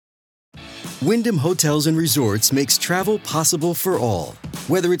Wyndham Hotels and Resorts makes travel possible for all.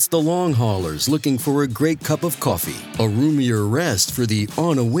 Whether it's the long haulers looking for a great cup of coffee, a roomier rest for the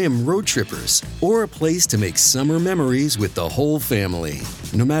on-a-whim road trippers, or a place to make summer memories with the whole family.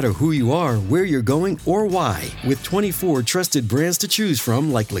 No matter who you are, where you're going, or why, with 24 trusted brands to choose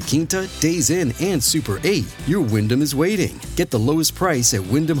from like La Quinta, Days Inn, and Super 8, your Wyndham is waiting. Get the lowest price at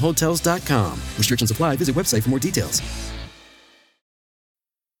WyndhamHotels.com. Restrictions apply. Visit website for more details.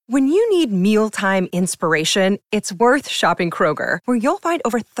 When you need mealtime inspiration, it's worth shopping Kroger, where you'll find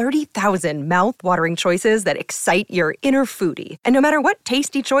over 30,000 mouth-watering choices that excite your inner foodie. And no matter what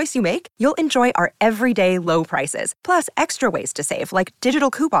tasty choice you make, you'll enjoy our everyday low prices, plus extra ways to save, like digital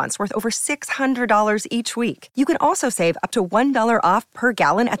coupons worth over $600 each week. You can also save up to $1 off per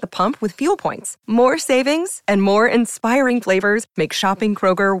gallon at the pump with fuel points. More savings and more inspiring flavors make shopping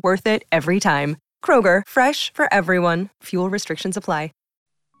Kroger worth it every time. Kroger, fresh for everyone. Fuel restrictions apply.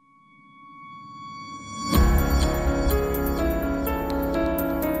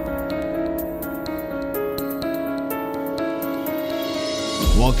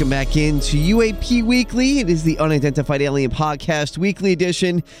 Welcome back into UAP Weekly. It is the Unidentified Alien Podcast Weekly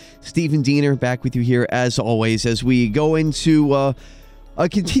Edition. Stephen Diener back with you here as always as we go into a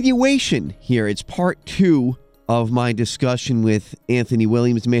continuation here. It's part 2 of my discussion with Anthony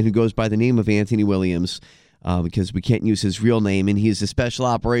Williams, the man who goes by the name of Anthony Williams, because we can't use his real name, and he's a special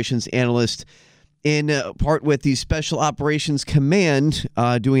operations analyst in part with the Special Operations Command,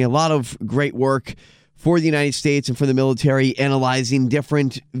 doing a lot of great work for the United States and for the military, analyzing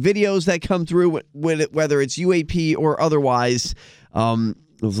different videos that come through, whether it's UAP or otherwise.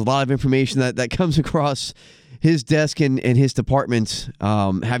 There's a lot of information that comes across his desk and his department,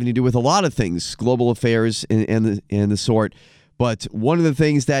 having to do with a lot of things, global affairs and the sort. But one of the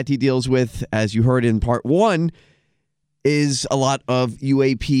things that he deals with, as you heard in part 1, is a lot of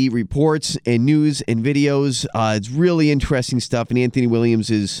UAP reports and news and videos. It's really interesting stuff, and Anthony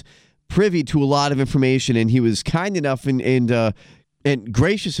Williams is privy to a lot of information, and he was kind enough and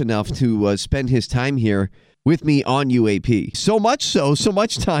gracious enough to spend his time here with me on UAP. So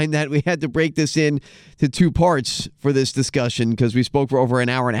much time that we had to break this in to 2 parts for this discussion because we spoke for over an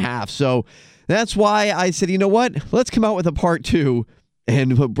hour and a half. So that's why I said, you know what? Let's come out with a part 2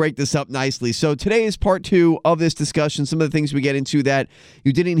 and we'll break this up nicely. So today is part 2 of this discussion. Some of the things we get into that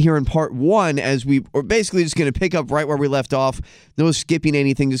you didn't hear in part 1, as we are basically just going to pick up right where we left off. No skipping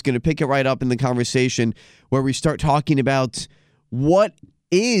anything, just going to pick it right up in the conversation where we start talking about what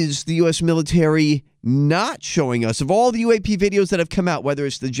is the U.S. military not showing us. Of all the UAP videos that have come out, whether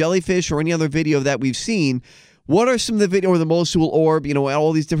it's the jellyfish or any other video that we've seen, what are some of the video, or the Mosul orb,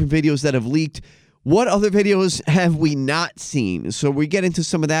 all these different videos that have leaked? What other videos have we not seen? So we get into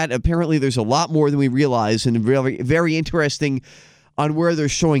some of that. Apparently, there's a lot more than we realize, and very, very interesting on where they're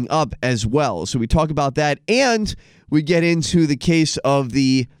showing up as well. So we talk about that, and we get into the case of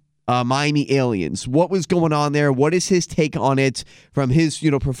the Miami aliens. What was going on there? What is his take on it from his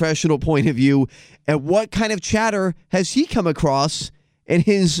professional point of view? And what kind of chatter has he come across in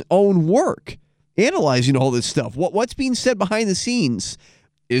his own work, analyzing all this stuff? What's being said behind the scenes?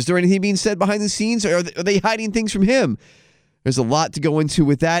 Is there anything being said behind the scenes? Or are they hiding things from him? There's a lot to go into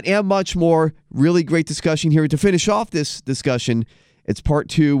with that and much more. Really great discussion here. To finish off this discussion, it's part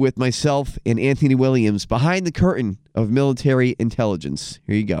 2 with myself and Anthony Williams, behind the curtain of military intelligence.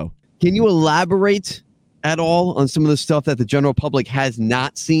 Here you go. Can you elaborate at all on some of the stuff that the general public has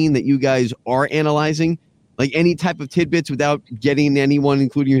not seen that you guys are analyzing? Like any type of tidbits without getting anyone,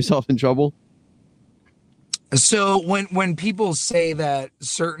 including yourself, in trouble? So when people say that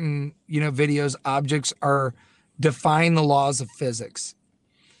certain, videos, objects are defying the laws of physics,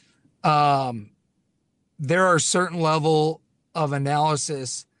 there are certain level of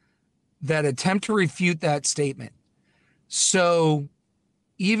analysis that attempt to refute that statement. So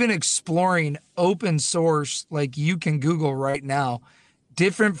even exploring open source, like you can Google right now,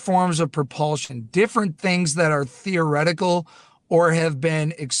 different forms of propulsion, different things that are theoretical or have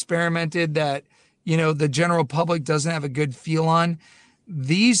been experimented that the general public doesn't have a good feel on.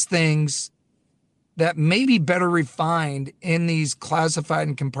 These things that may be better refined in these classified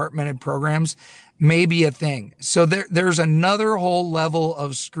and compartmented programs may be a thing. So there's another whole level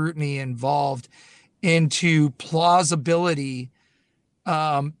of scrutiny involved into plausibility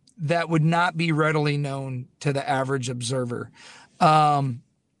that would not be readily known to the average observer. I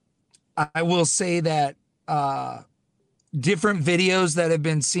will say that different videos that have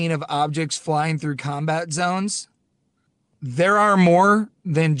been seen of objects flying through combat zones, there are more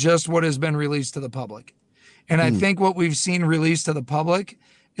than just what has been released to the public. And I think what we've seen released to the public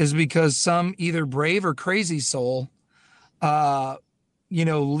is because some either brave or crazy soul,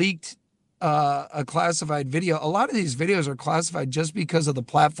 leaked a classified video, a lot of these videos are classified just because of the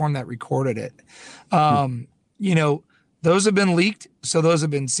platform that recorded it. You know, those have been leaked, so those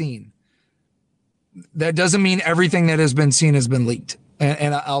have been seen. That doesn't mean everything that has been seen has been leaked,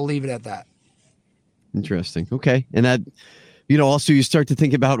 and I'll leave it at that. Interesting. Okay, and that, you know, also you start to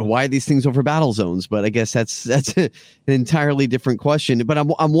think about why these things over battle zones, but I guess that's an entirely different question. But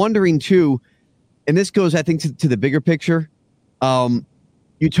I'm wondering too, and this goes, I think, to the bigger picture.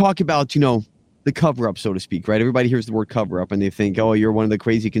 You talk about, you know, the cover up, so to speak, right? Everybody hears the word cover up and they think, oh, you're one of the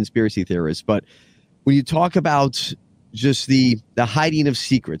crazy conspiracy theorists. But when you talk about just the hiding of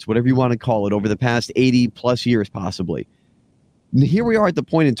secrets, whatever you want to call it, over the past 80 plus years, possibly, here we are at the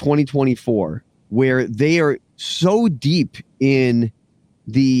point in 2024 where they are so deep in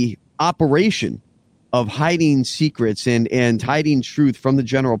the operation of hiding secrets and hiding truth from the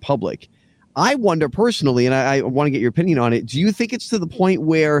general public. I wonder personally, and I want to get your opinion on it, do you think it's to the point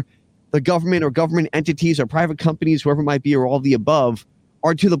where the government or government entities or private companies, whoever it might be, or all the above,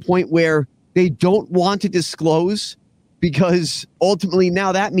 are to the point where they don't want to disclose? Because ultimately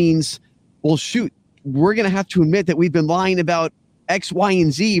now that means, well, shoot, we're going to have to admit that we've been lying about X, Y,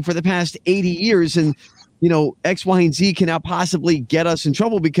 and Z for the past 80 years. And, you know, X, Y, and Z can now possibly get us in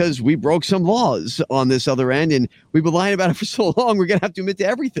trouble because we broke some laws on this other end. And we've been lying about it for so long, we're going to have to admit to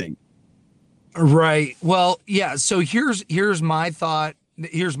everything. Right. Well, yeah. So here's my thought.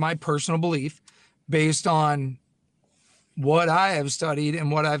 Here's my personal belief based on what I have studied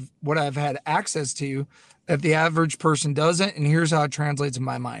and what I've had access to that the average person doesn't. And here's how it translates in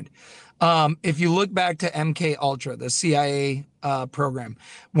my mind. If you look back to MK Ultra, the CIA program,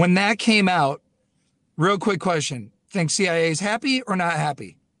 when that came out, real quick question, think CIA is happy or not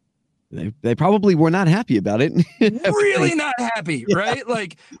happy? They probably were not happy about it. Really not happy, right?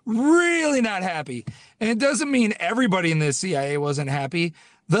 Like really not happy. And it doesn't mean everybody in the CIA wasn't happy.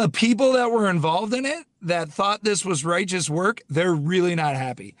 The people that were involved in it that thought this was righteous work, they're really not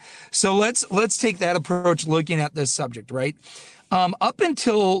happy. So let's take that approach looking at this subject, right? Up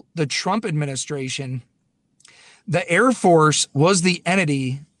until the Trump administration, the Air Force was the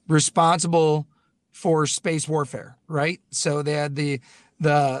entity responsible for space warfare, right? So they had the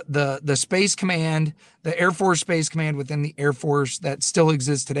Space Command, the Air Force Space Command within the Air Force that still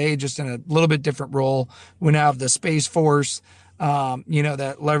exists today, just in a little bit different role. We now have the Space Force,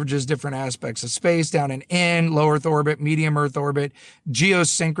 that leverages different aspects of space down in low Earth orbit, medium Earth orbit,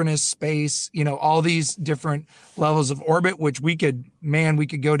 geosynchronous space, all these different levels of orbit, which we could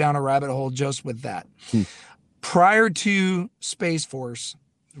go down a rabbit hole just with that. Prior to Space Force,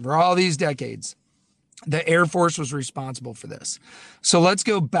 for all these decades, the Air Force was responsible for this. So let's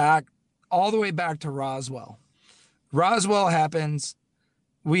go back all the way back to Roswell. Roswell happens.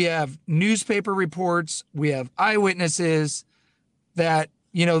 We have newspaper reports. We have eyewitnesses that,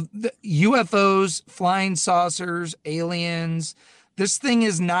 the UFOs, flying saucers, aliens, this thing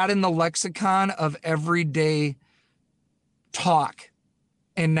is not in the lexicon of everyday talk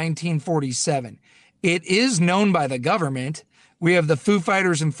in 1947. It is known by the government. We have the Foo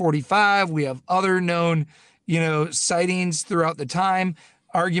Fighters in 45. We have other known, sightings throughout the time,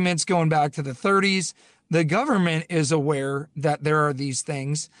 arguments going back to the 30s. The government is aware that there are these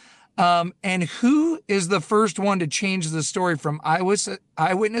things. And who is the first one to change the story from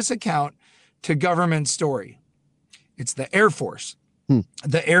eyewitness account to government story? It's the Air Force.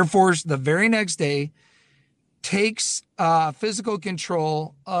 The Air Force, the very next day, takes physical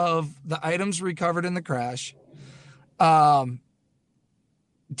control of the items recovered in the crash,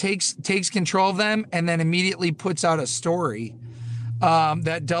 takes control of them, and then immediately puts out a story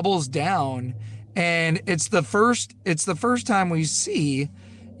that doubles down. And it's the first time we see,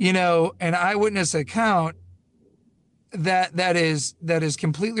 an eyewitness account that is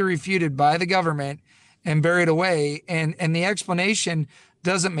completely refuted by the government and buried away. And the explanation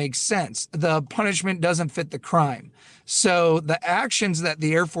doesn't make sense. The punishment doesn't fit the crime. So the actions that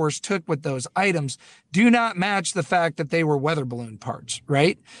the Air Force took with those items do not match the fact that they were weather balloon parts,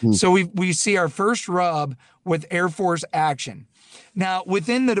 right? So we see our first rub with Air Force action. Now,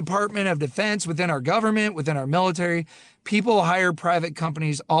 within the Department of Defense, within our government, within our military, people hire private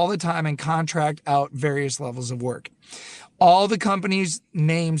companies all the time and contract out various levels of work. All the companies'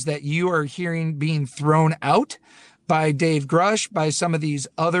 names that you are hearing being thrown out by Dave Grush, by some of these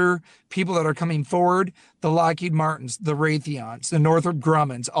other people that are coming forward, the Lockheed Martins, the Raytheons, the Northrop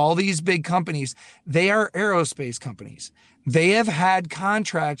Grummans, all these big companies, they are aerospace companies. They have had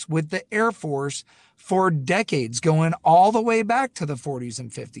contracts with the Air Force for decades, going all the way back to the 40s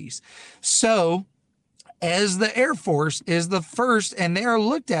and 50s. So as the Air Force is the first, and they are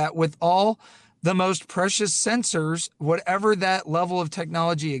looked at with all the most precious sensors, whatever that level of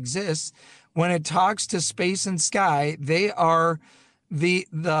technology exists, when it talks to space and sky, they are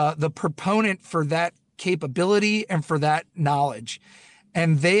the proponent for that capability and for that knowledge.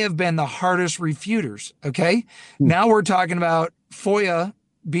 And they have been the hardest refuters. Okay. Now we're talking about FOIA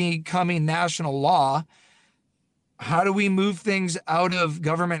becoming national law. How do we move things out of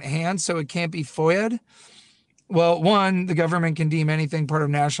government hands so it can't be FOIA'd? Well, one, the government can deem anything part of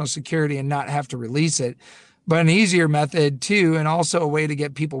national security and not have to release it. But an easier method, too, and also a way to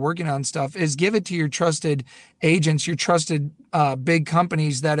get people working on stuff, is give it to your trusted agents, your trusted big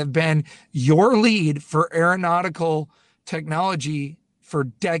companies that have been your lead for aeronautical technology for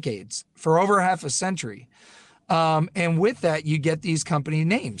decades, for over half a century. And with that, you get these company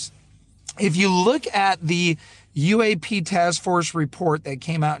names. If you look at the UAP task force report that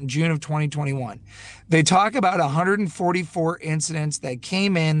came out in June of 2021, they talk about 144 incidents that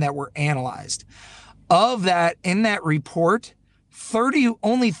came in that were analyzed. Of that, in that report,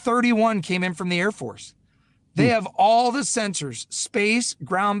 only 31 came in from the Air Force. They have all the sensors, space,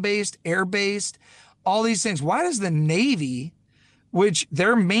 ground-based, air-based, all these things. Why does the Navy, which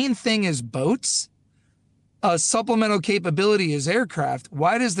their main thing is boats, a supplemental capability is aircraft,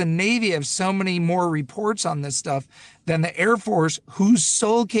 why does the Navy have so many more reports on this stuff than the Air Force, whose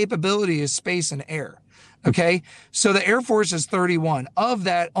sole capability is space and air? Okay, so the Air Force is 31. Of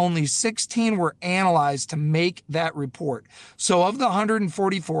that, only 16 were analyzed to make that report. So of the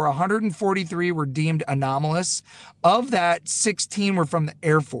 144, 143 were deemed anomalous. Of that, 16 were from the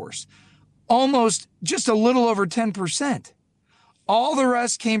Air Force. Almost just a little over 10%. All the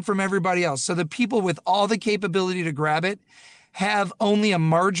rest came from everybody else. So the people with all the capability to grab it have only a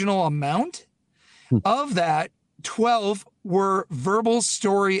marginal amount. Of that, 12 were verbal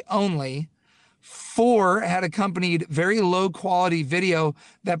story only. 4 had accompanied very low quality video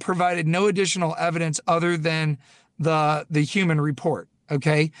that provided no additional evidence other than the human report.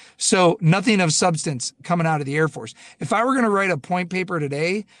 Okay. So nothing of substance coming out of the Air Force. If I were going to write a point paper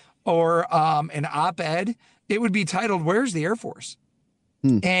today or an op-ed, it would be titled, "Where's the Air Force?"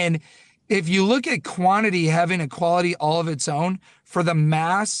 And if you look at quantity having a quality all of its own for the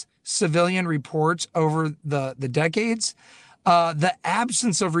mass civilian reports over the decades, the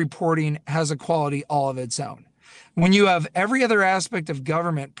absence of reporting has a quality all of its own. When you have every other aspect of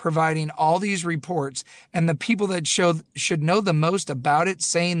government providing all these reports and the people that should know the most about it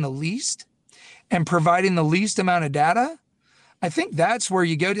saying the least and providing the least amount of data, I think that's where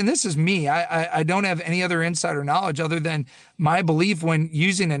you go. And this is me. I don't have any other insider knowledge other than my belief when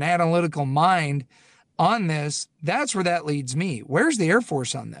using an analytical mind on this. That's where that leads me. Where's the Air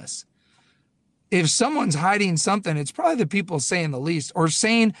Force on this? If someone's hiding something, it's probably the people saying the least or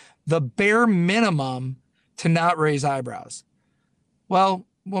saying the bare minimum to not raise eyebrows. Well,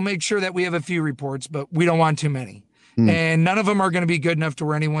 we'll make sure that we have a few reports, but we don't want too many. And none of them are going to be good enough to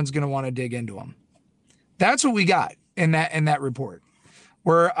where anyone's going to want to dig into them. That's what we got in that report.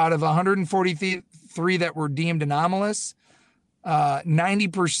 Where out of 143 that were deemed anomalous,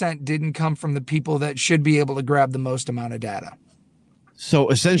 90% didn't come from the people that should be able to grab the most amount of data. So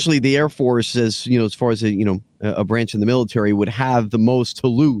essentially, the Air Force, as far as a branch in the military, would have the most to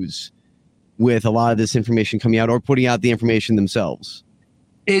lose with a lot of this information coming out or putting out the information themselves.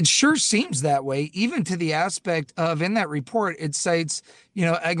 It sure seems that way, even to the aspect of, in that report, it cites,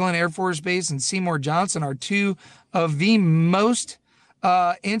 Eglin Air Force Base and Seymour Johnson are 2 of the most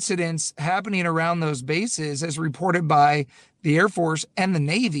incidents happening around those bases as reported by the Air Force and the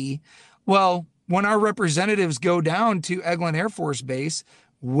Navy. Well, when our representatives go down to Eglin Air Force Base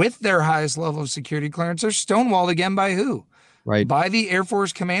with their highest level of security clearance, they're stonewalled again by who? Right. By the Air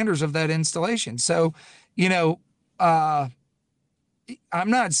Force commanders of that installation. So, I'm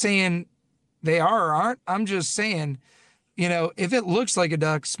not saying they are or aren't. I'm just saying, if it looks like a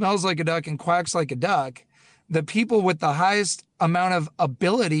duck, smells like a duck, and quacks like a duck, the people with the highest amount of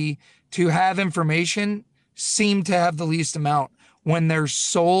ability to have information seem to have the least amount when their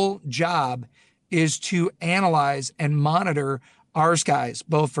sole job is to analyze and monitor our skies,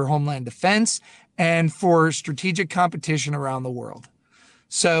 both for homeland defense and for strategic competition around the world.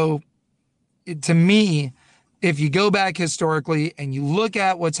 So to me, if you go back historically and you look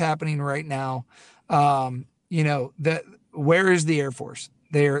at what's happening right now, where is the Air Force?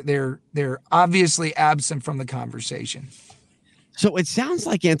 They're obviously absent from the conversation. So it sounds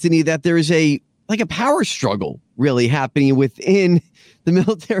like, Anthony, that there is a power struggle really happening within the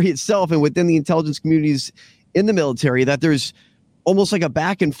military itself and within the intelligence communities in the military, that there's almost like a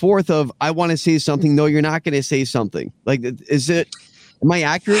back and forth of, I want to say something. No, you're not going to say something. Am I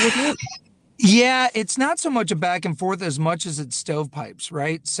accurate with that? Yeah, it's not so much a back and forth as much as it's stovepipes,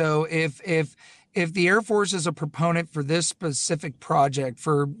 right? So if if the Air Force is a proponent for this specific project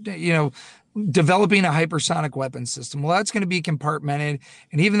for, developing a hypersonic weapon system, well, that's going to be compartmented.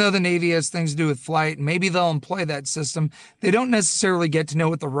 And even though the Navy has things to do with flight, and maybe they'll employ that system, they don't necessarily get to know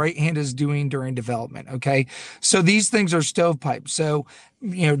what the right hand is doing during development. Okay. So these things are stovepipes. So,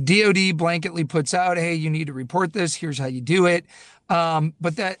 DOD blanketly puts out, hey, you need to report this. Here's how you do it.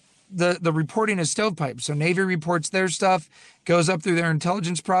 But that the reporting is stovepipe. So Navy reports their stuff, goes up through their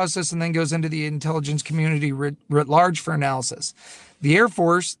intelligence process, and then goes into the intelligence community writ large for analysis. The Air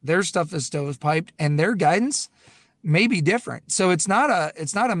Force, their stuff is stovepiped, and their guidance may be different. So it's not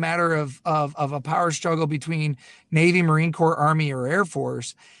a matter of a power struggle between Navy, Marine Corps, Army, or Air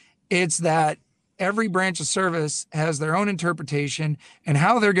Force. It's that every branch of service has their own interpretation and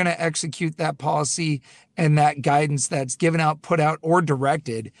how they're going to execute that policy and that guidance that's given out, put out, or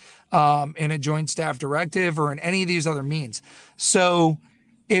directed in a joint staff directive or in any of these other means. So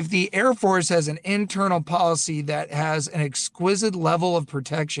if the Air Force has an internal policy that has an exquisite level of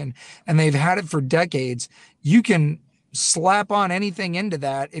protection and they've had it for decades, you can slap on anything into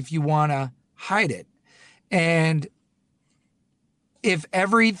that if you want to hide it. And if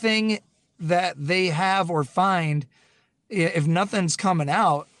everything that they have or find, if nothing's coming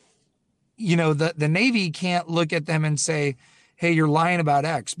out, the Navy can't look at them and say, hey, you're lying about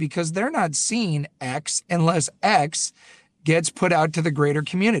X, because they're not seeing X unless X gets put out to the greater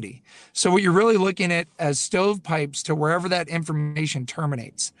community. So what you're really looking at as stovepipes to wherever that information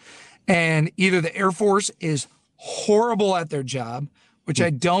terminates. And either the Air Force is horrible at their job, which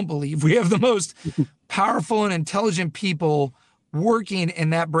I don't believe. We have the most powerful and intelligent people working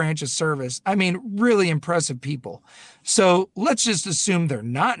in that branch of service. I mean, really impressive people. So let's just assume they're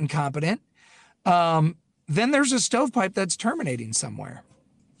not incompetent. Then there's a stovepipe that's terminating somewhere.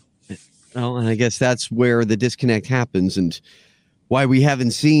 Well, and I guess that's where the disconnect happens, and why we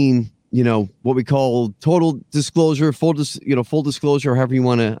haven't seen, what we call total disclosure, full disclosure, however you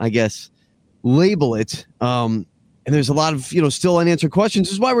want to, I guess, label it. And there's a lot of, still unanswered questions.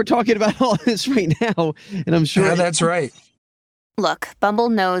 This is why we're talking about all this right now. And I'm sure that's right. Look, Bumble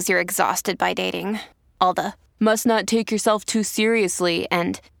knows you're exhausted by dating. All the must not take yourself too seriously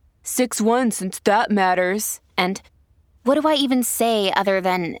and 6'1" since that matters. And what do I even say other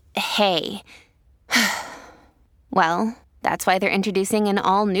than, hey? Well, that's why they're introducing an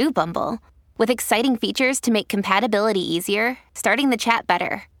all-new Bumble, with exciting features to make compatibility easier, starting the chat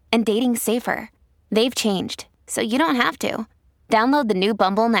better, and dating safer. They've changed, so you don't have to. Download the new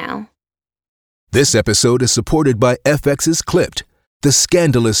Bumble now. This episode is supported by FX's Clipped, the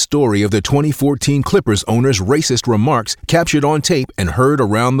scandalous story of the 2014 Clippers owner's racist remarks captured on tape and heard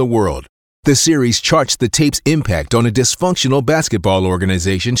around the world. The series charts the tape's impact on a dysfunctional basketball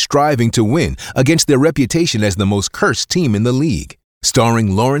organization striving to win against their reputation as the most cursed team in the league.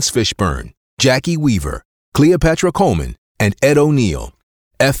 Starring Lawrence Fishburne, Jackie Weaver, Cleopatra Coleman, and Ed O'Neill.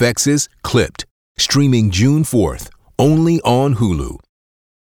 FX's Clipped, streaming June 4th, only on Hulu.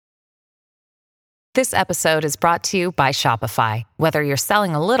 This episode is brought to you by Shopify. Whether you're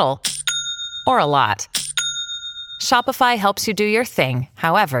selling a little or a lot, Shopify helps you do your thing,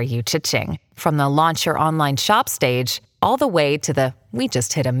 however you cha-ching. From the launch your online shop stage, all the way to the we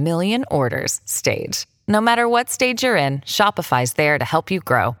just hit 1 million orders stage. No matter what stage you're in, Shopify's there to help you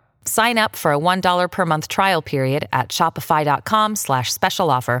grow. Sign up for a $1 per month trial period at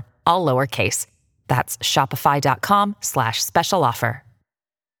shopify.com/special offer, all lowercase. That's shopify.com/special offer.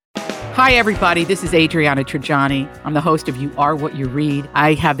 Hi, everybody. This is Adriana Trajani. I'm the host of You Are What You Read.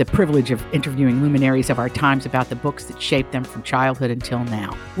 I have the privilege of interviewing luminaries of our times about the books that shaped them from childhood until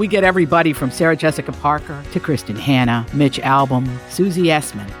now. We get everybody from Sarah Jessica Parker to Kristen Hanna, Mitch Albom, Susie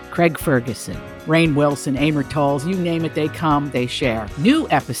Essman, Craig Ferguson, Rainn Wilson, Amor Tolls, you name it, they come, they share. New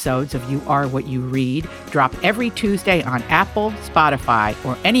episodes of You Are What You Read drop every Tuesday on Apple, Spotify,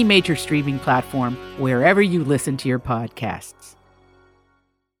 or any major streaming platform wherever you listen to your podcasts.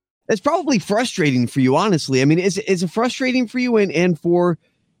 It's probably frustrating for you, honestly. I mean, is it frustrating for you and for,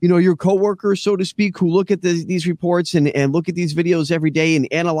 your coworkers, so to speak, who look at these reports and look at these videos every day and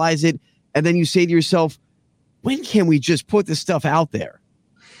analyze it, and then you say to yourself, when can we just put this stuff out there?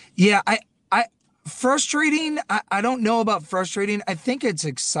 Yeah, frustrating. I don't know about frustrating. I think it's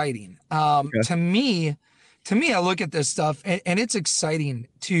exciting. Okay. To me, I look at this stuff and it's exciting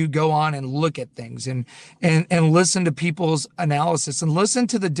to go on and look at things and listen to people's analysis and listen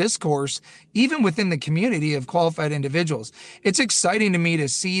to the discourse, even within the community of qualified individuals. It's exciting to me to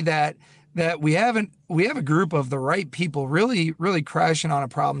see that we have a group of the right people really, really crashing on a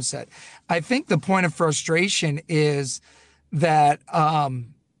problem set. I think the point of frustration is that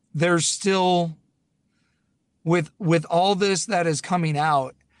there's still, with all this that is coming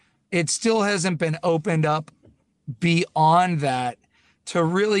out, it still hasn't been opened up beyond that to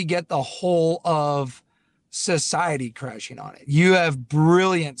really get the whole of society crashing on it. You have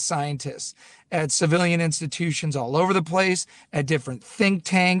brilliant scientists at civilian institutions all over the place, at different think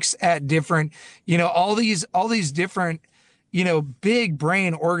tanks, at different, all these different, big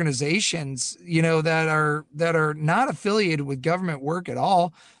brain organizations, that are not affiliated with government work at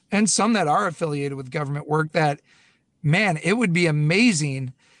all, and some that are affiliated with government work that, man, it would be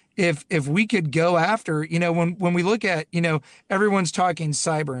amazing if we could go after, when we look at, everyone's talking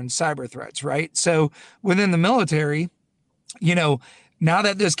cyber and cyber threats, right? So within the military, now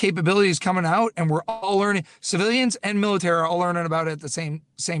that this capability is coming out and we're all learning, civilians and military are all learning about it at the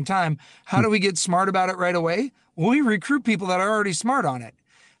same time. How do we get smart about it right away? Well, we recruit people that are already smart on it.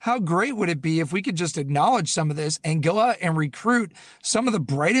 How great would it be if we could just acknowledge some of this and go out and recruit some of the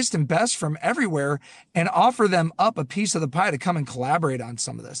brightest and best from everywhere and offer them up a piece of the pie to come and collaborate on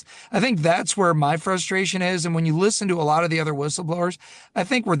some of this? I think that's where my frustration is. And when you listen to a lot of the other whistleblowers, I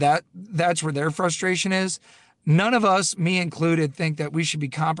think that's where their frustration is. None of us, me included, think that we should be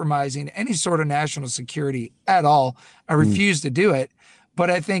compromising any sort of national security at all. I refuse to do it.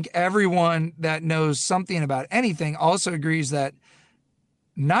 But I think everyone that knows something about anything also agrees that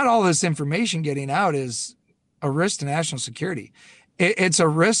not all this information getting out is a risk to national security. It's a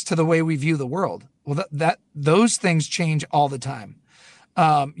risk to the way we view the world. Well, those things change all the time.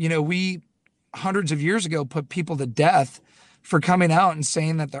 We hundreds of years ago put people to death for coming out and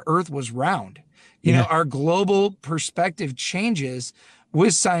saying that the earth was round. Our global perspective changes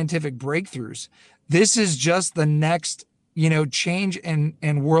with scientific breakthroughs. This is just the next, change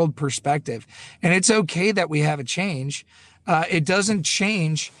in world perspective. And it's okay that we have a change. It doesn't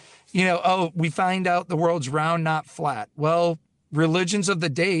change, we find out the world's round, not flat. Well, religions of the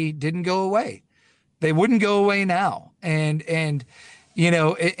day didn't go away. They wouldn't go away now. And in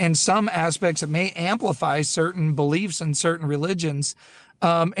some aspects, it may amplify certain beliefs in certain religions.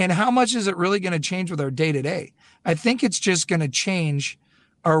 And how much is it really going to change with our day to day? I think it's just going to change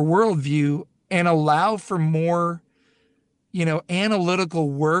our worldview and allow for more, analytical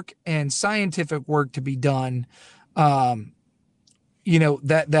work and scientific work to be done. That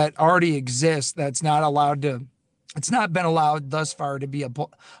already exists. It's not been allowed thus far to be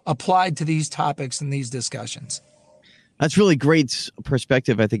applied to these topics and these discussions. That's really great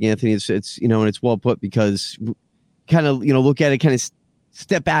perspective. I think, Anthony, it's and it's well put, because kind of, look at it, kind of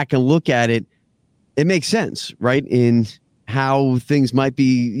step back and look at it. It makes sense, right? In how things might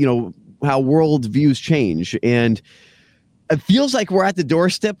be, how world views change. And it feels like we're at the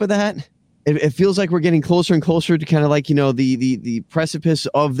doorstep of that. It feels like we're getting closer and closer to kind of like, the precipice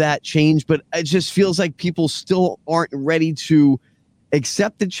of that change. But it just feels like people still aren't ready to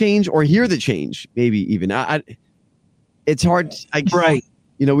accept the change or hear the change. Maybe even it's hard. Right.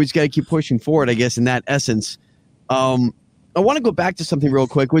 We just got to keep pushing forward, I guess, in that essence. I want to go back to something real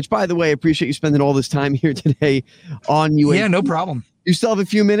quick, which, by the way, I appreciate you spending all this time here today on UAP. Yeah, no problem. You still have a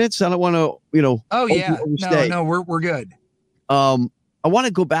few minutes? I don't want to, Oh, yeah. No, we're good. I want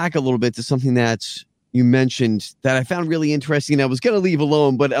to go back a little bit to something that you mentioned that I found really interesting. I was going to leave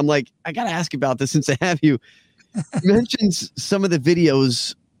alone, but I'm like, I got to ask about this since I have you. You mentioned some of the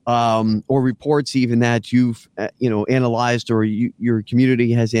videos or reports even that you've, analyzed, or your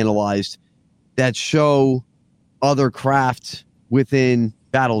community has analyzed, that show other craft within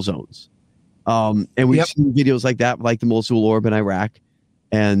battle zones. And we've seen videos like that, like the Mosul Orb in Iraq,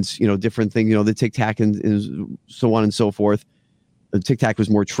 and, different things, the Tic Tac and so on and so forth. The Tic Tac was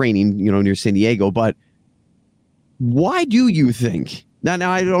more training, near San Diego. But why do you think?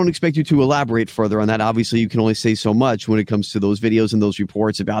 Now, I don't expect you to elaborate further on that. Obviously, you can only say so much when it comes to those videos and those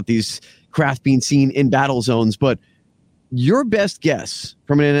reports about these craft being seen in battle zones. But your best guess,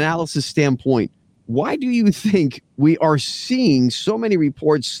 from an analysis standpoint, why do you think we are seeing so many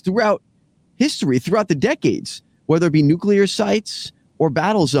reports throughout history, throughout the decades, whether it be nuclear sites or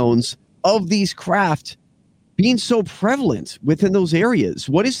battle zones, of these craft being so prevalent within those areas?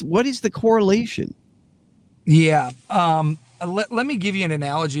 What is the correlation? Yeah. Let me give you an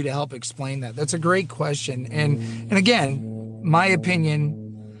analogy to help explain that. That's a great question. And again, my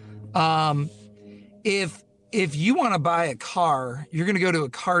opinion, if you want to buy a car, you're going to go to a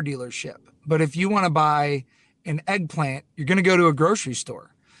car dealership. But if you want to buy an eggplant, you're going to go to a grocery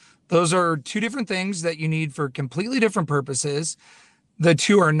store. Those are two different things that you need for completely different purposes. The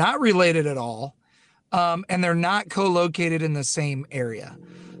two are not related at all. And they're not co-located in the same area.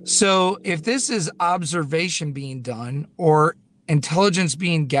 So if this is observation being done or intelligence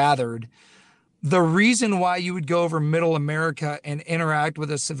being gathered, the reason why you would go over middle America and interact with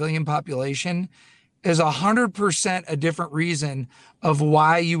a civilian population is 100% a different reason of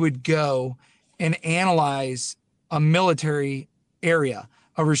why you would go and analyze a military area,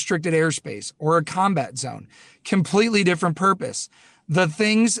 a restricted airspace, or a combat zone. Completely different purpose. The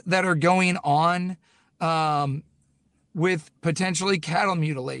things that are going on with potentially cattle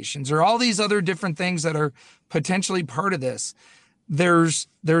mutilations or all these other different things that are potentially part of this, there's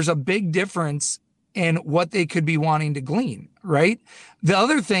a big difference in what they could be wanting to glean, right? The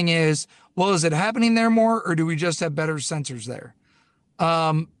other thing is, well, is it happening there more, or do we just have better sensors there?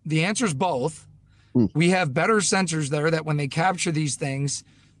 The answer is both. We have better sensors there that when they capture these things,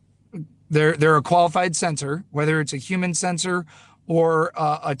 they're a qualified sensor, whether it's a human sensor or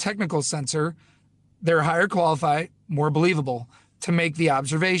a technical sensor, they're higher qualified, more believable to make the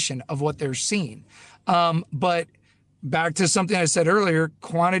observation of what they're seeing. But back to something I said earlier,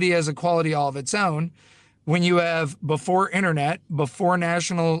 quantity has a quality all of its own. When you have before internet, before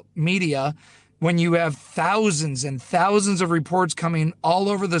national media, when you have thousands and thousands of reports coming all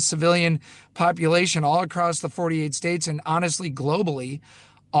over the civilian population, all across the 48 states, and honestly, globally,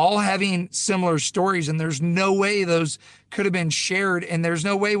 all having similar stories, and there's no way those could have been shared, and there's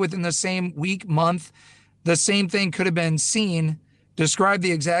no way within the same week, month, the same thing could have been seen, described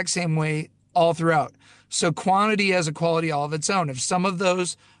the exact same way all throughout. So quantity has a quality all of its own. If some of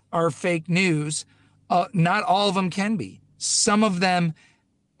those are fake news, not all of them can be. Some of them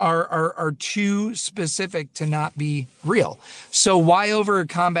are too specific to not be real. So why over a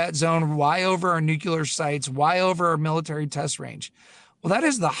combat zone? Why over our nuclear sites? Why over our military test range? Well, that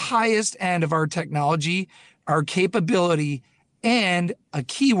is the highest end of our technology, our capability, and a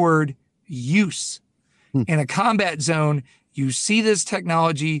keyword, use. In a combat zone, you see this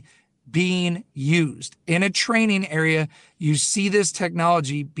technology being used. In a training area, you see this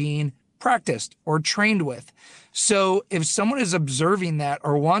technology being practiced or trained with. So if someone is observing that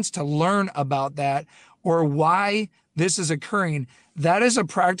or wants to learn about that or why this is occurring, that is a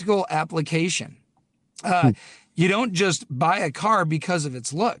practical application. You don't just buy a car because of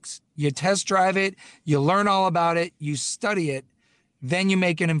its looks. You test drive it, you learn all about it, you study it, then you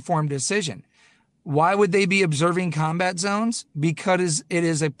make an informed decision. Why would they be observing combat zones? Because it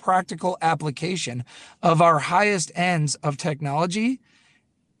is a practical application of our highest ends of technology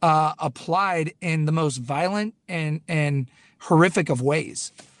applied in the most violent and horrific of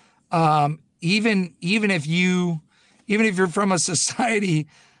ways. Even if you're from a society,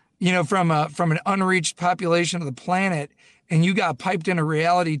 from an unreached population of the planet, and you got piped in a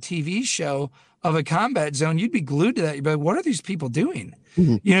reality TV show of a combat zone, you'd be glued to that. You'd be like, what are these people doing?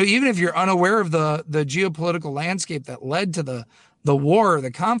 Mm-hmm. Even if you're unaware of the geopolitical landscape that led to the war or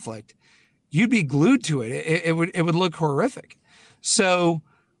the conflict, you'd be glued to it. It would look horrific. So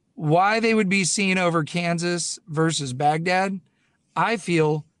why they would be seen over Kansas versus Baghdad, I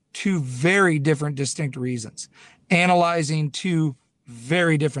feel two very different, distinct reasons, analyzing two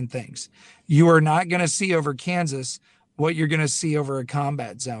very different things. You are not going to see over Kansas what you're going to see over a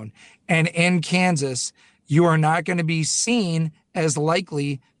combat zone. And in Kansas, you are not going to be seen as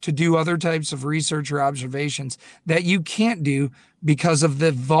likely to do other types of research or observations that you can't do because of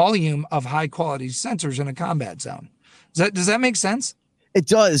the volume of high quality sensors in a combat zone. Does that make sense? It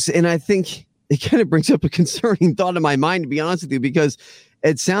does. And I think it kind of brings up a concerning thought in my mind, to be honest with you, because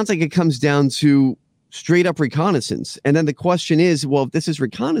it sounds like it comes down to straight up reconnaissance. And then the question is, well, if this is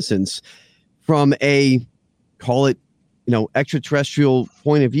reconnaissance from a, call it, extraterrestrial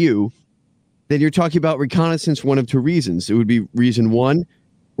point of view, then you're talking about reconnaissance one of two reasons. It would be reason one,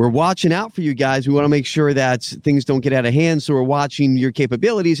 we're watching out for you guys. We want to make sure that things don't get out of hand. So we're watching your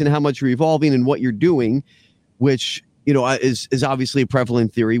capabilities and how much you're evolving and what you're doing, which, is obviously a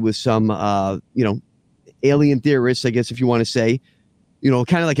prevalent theory with some, alien theorists, I guess, if you want to say, kind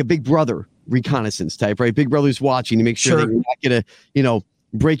of like a Big Brother reconnaissance type, right? Big Brother's watching to make sure that you're not going to,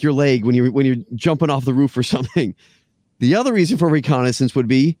 break your leg when you're jumping off the roof or something. The other reason for reconnaissance would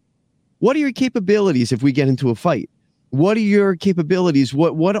be, what are your capabilities if we get into a fight? What are your capabilities?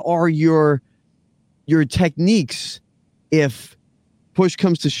 What are your techniques if push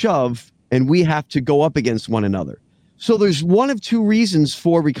comes to shove and we have to go up against one another? So there's one of two reasons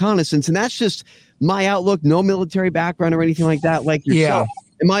for reconnaissance, and that's just my outlook, no military background or anything like that, like yourself.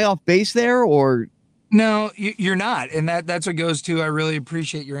 Yeah. Am I off base there, or? No, you're not. And that's what goes to, I really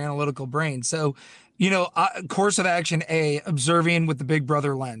appreciate your analytical brain. So, course of action A, observing with the Big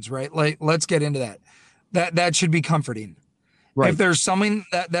Brother lens, right? Like, let's get into that. That should be comforting. Right. If there's someone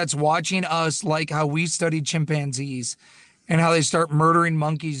that's watching us, like how we studied chimpanzees and how they start murdering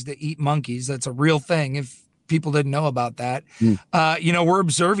monkeys to eat monkeys, that's a real thing. If people didn't know about that, we're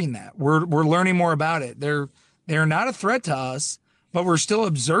observing that. We're learning more about it. They're not a threat to us, but we're still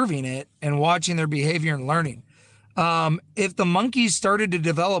observing it and watching their behavior and learning. If the monkeys started to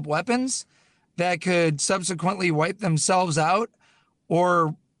develop weapons that could subsequently wipe themselves out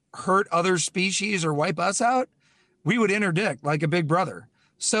or hurt other species or wipe us out, we would interdict like a big brother.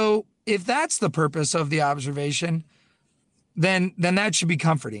 So if that's the purpose of the observation, then that should be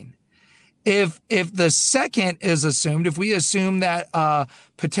comforting. If the second is assumed, if we assume that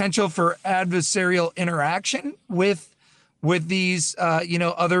potential for adversarial interaction with these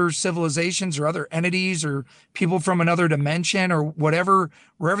other civilizations or other entities or people from another dimension or whatever,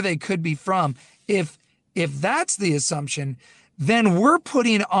 wherever they could be from, if that's the assumption, then we're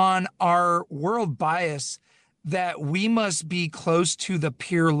putting on our world bias that we must be close to the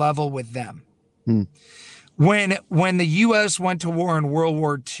peer level with them. When the U.S. went to war in World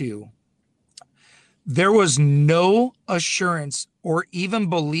War II, there was no assurance or even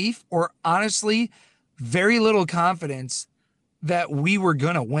belief or honestly very little confidence that we were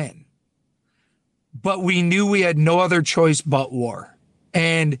going to win. But we knew we had no other choice but war.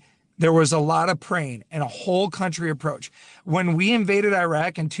 And there was a lot of praying and a whole country approach. When we invaded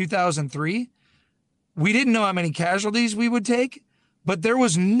Iraq in 2003, we didn't know how many casualties we would take, but there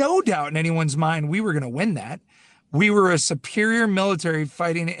was no doubt in anyone's mind we were going to win that. We were a superior military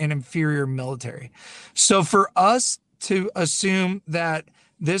fighting an inferior military. So for us to assume that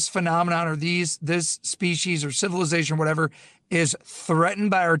this phenomenon or this species or civilization, whatever, is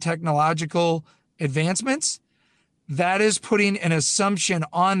threatened by our technological advancements, that is putting an assumption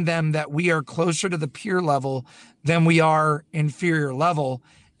on them that we are closer to the peer level than we are inferior level,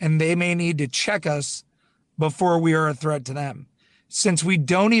 and they may need to check us before we are a threat to them. Since we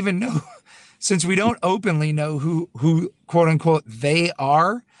don't even know, since we don't openly know who quote unquote they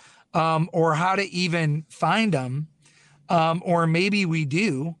are, or how to even find them, or maybe we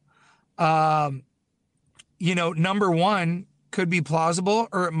do, number one could be plausible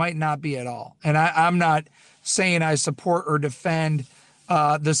or it might not be at all. And I'm not saying I support or defend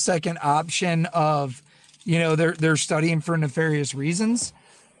the second option of, they're studying for nefarious reasons.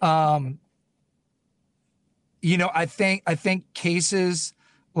 I think cases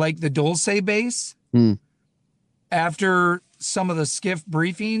like the Dulce base, after some of the SCIF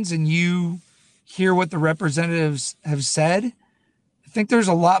briefings and you hear what the representatives have said, I think there's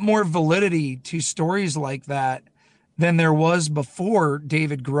a lot more validity to stories like that than there was before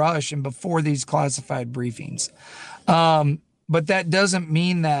David Grush and before these classified briefings. But that doesn't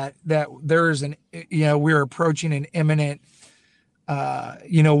mean that there is we're approaching an imminent,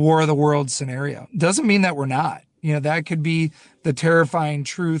 War of the Worlds scenario. Doesn't mean that we're not. That could be the terrifying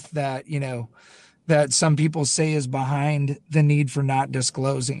truth that, that some people say is behind the need for not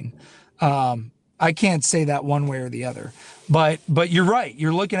disclosing. I can't say that one way or the other, but you're right.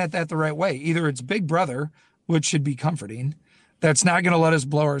 You're looking at that the right way. Either it's Big Brother, which should be comforting, that's not going to let us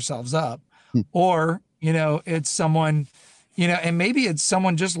blow ourselves up, or, it's someone, and maybe it's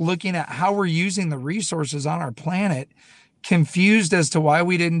someone just looking at how we're using the resources on our planet, confused as to why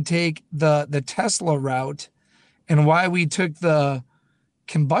we didn't take the Tesla route and why we took the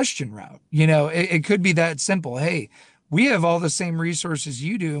combustion route. It could be that simple. Hey, we have all the same resources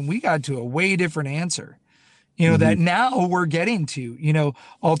you do, and we got to a way different answer, that now we're getting to,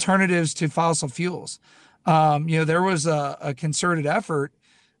 alternatives to fossil fuels. There was a concerted effort,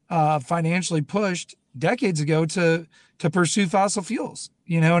 financially pushed decades ago to pursue fossil fuels,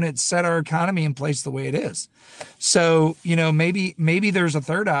 and it set our economy in place the way it is. So, maybe there's a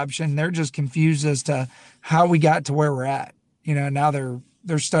third option. They're just confused as to how we got to where we're at. Now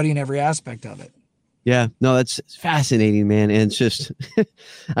they're studying every aspect of it. Yeah, no, that's fascinating, man. And it's just,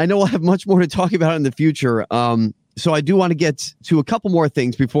 I know we'll have much more to talk about in the future. So I do want to get to a couple more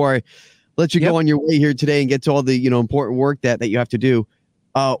things before I let you go on your way here today and get to all the, important work that you have to do.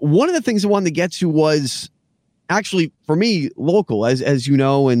 One of the things I wanted to get to was actually, for me, local, as you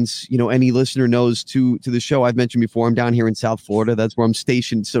know, and, any listener knows to the show I've mentioned before, I'm down here in South Florida. That's where I'm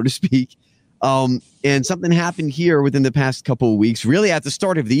stationed, so to speak. And something happened here within the past couple of weeks, really at the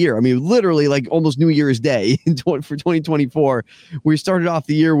start of the year. I mean, literally like almost New Year's Day for 2024. We started off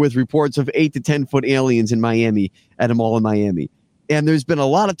the year with reports of 8 to 10 foot aliens in Miami at a mall in Miami. And there's been a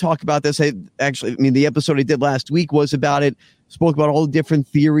lot of talk about this. The episode I did last week was about it, spoke about all the different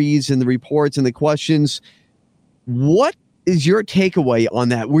theories and the reports and the questions. What is your takeaway on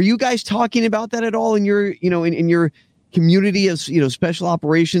that? Were you guys talking about that at all in your, in your community of, special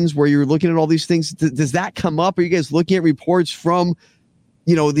operations where you're looking at all these things? Does that come up? Are you guys looking at reports from,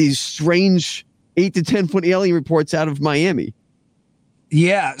 these strange 8 to 10 foot alien reports out of Miami?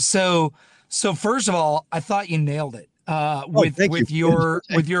 Yeah. So first of all, I thought you nailed it. with thank with you. your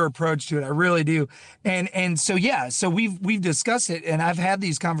with your approach to it. I really do. And so yeah, so we've discussed it, and I've had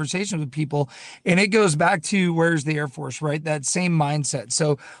these conversations with people, and it goes back to where's the Air Force, right? That same mindset.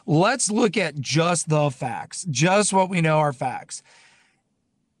 So let's look at just the facts, just what we know are facts.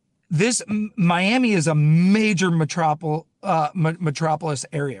 Miami is a major metropolis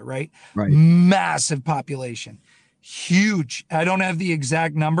area, right? Right. Massive population, huge. I don't have the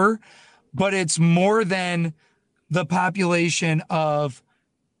exact number, but it's more than the population of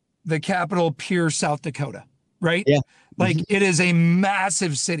the capital, Pierce, South Dakota, right? Yeah. Like it is a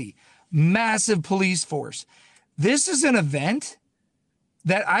massive city, massive police force. This is an event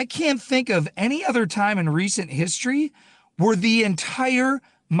that I can't think of any other time in recent history where the entire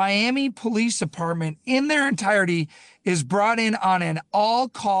Miami Police Department in their entirety is brought in on an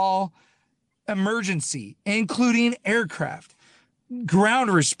all-call emergency, including aircraft, ground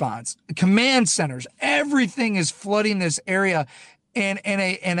response, command centers. Everything is flooding this area, and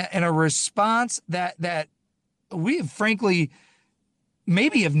a response that we have frankly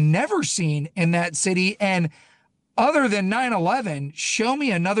maybe have never seen in that city. And other than 9/11, show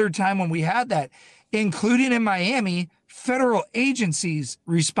me another time when we had that, including in Miami, federal agencies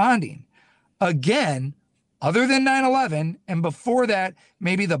responding. Again, other than 9/11, and before that,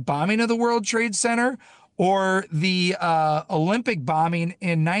 maybe the bombing of the World Trade Center or the Olympic bombing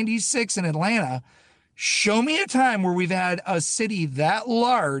in '96 in Atlanta, show me a time where we've had a city that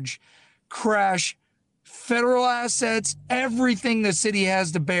large crash federal assets, everything the city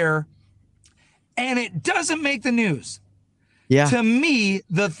has to bear, and it doesn't make the news. Yeah. To me,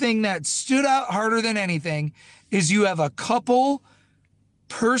 the thing that stood out harder than anything is you have a couple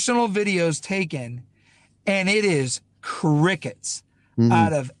personal videos taken, and it is crickets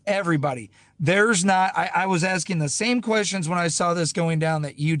out of everybody. There's not, I was asking the same questions when I saw this going down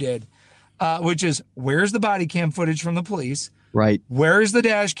that you did, which is, where's the body cam footage from the police? Right. Where is the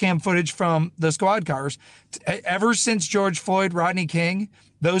dash cam footage from the squad cars? Ever since George Floyd, Rodney King,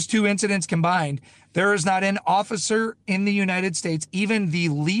 those two incidents combined, there is not an officer in the United States, even the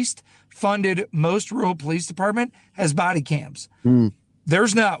least funded, most rural police department, has body cams.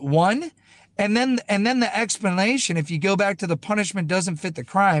 There's not one. And then the explanation, if you go back to the punishment doesn't fit the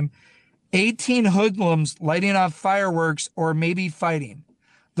crime, 18 hoodlums lighting off fireworks or maybe fighting.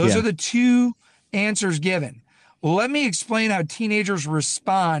 Those are the two answers given. Let me explain how teenagers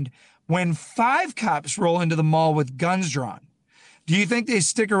respond when 5 cops roll into the mall with guns drawn. Do you think they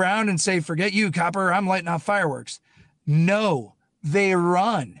stick around and say, forget you, copper, I'm lighting off fireworks? No, they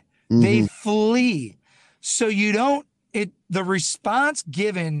run. They flee. So the response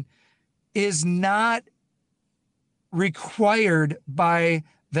given is not required by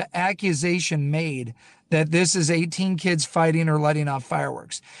the accusation made that this is 18 kids fighting or letting off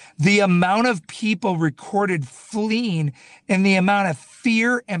fireworks. The amount of people recorded fleeing and the amount of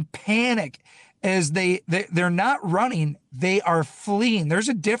fear and panic as they're not running, they are fleeing. There's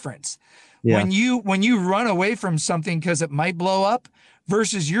a difference. Yeah. When you run away from something because it might blow up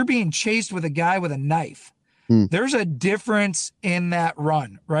versus you're being chased with a guy with a knife. There's a difference in that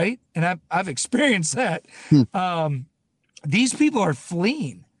run, right? And I've experienced that. These people are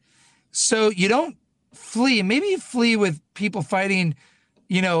fleeing. So you don't flee. Maybe you flee with people fighting,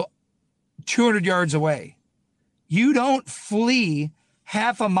 200 yards away. You don't flee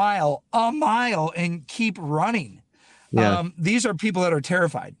half a mile, and keep running. Yeah. These are people that are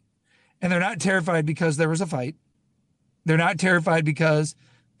terrified. And they're not terrified because there was a fight. They're not terrified because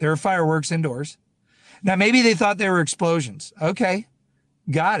there are fireworks indoors. Now, maybe they thought they were explosions. Okay,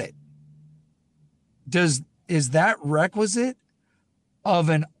 got it. Is that requisite of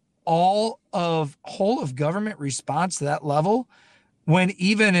an whole of government response to that level when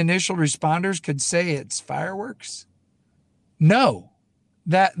even initial responders could say it's fireworks? No,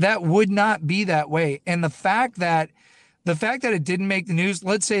 that would not be that way. And the fact that it didn't make the news,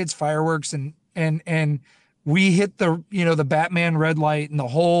 let's say it's fireworks and we hit the Batman red light and the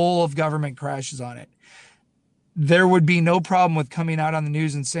whole of government crashes on it. There would be no problem with coming out on the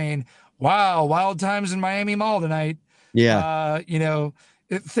news and saying, wow, wild times in Miami Mall tonight. Yeah.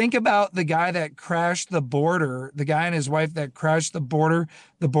 Think about the guy that crashed the border, the guy and his wife that crashed the border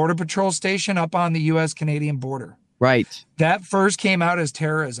patrol station up on the U.S.-Canadian border. Right. That first came out as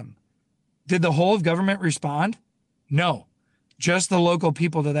terrorism. Did the whole of government respond? No, just the local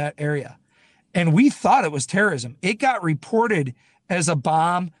people to that area. And we thought it was terrorism. It got reported as a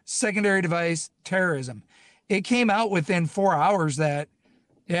bomb, secondary device, terrorism. It came out within 4 hours that,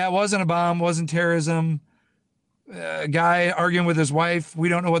 it wasn't a bomb, wasn't terrorism. A guy arguing with his wife. We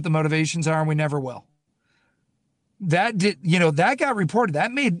don't know what the motivations are, and we never will. That got reported.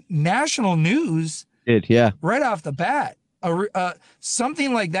 That made national news Yeah. Right off the bat.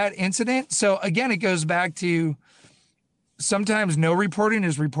 Something like that incident. So again, it goes back to sometimes no reporting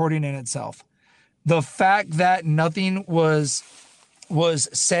is reporting in itself. The fact that nothing was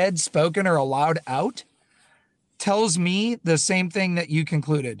said, spoken, or allowed out tells me the same thing that you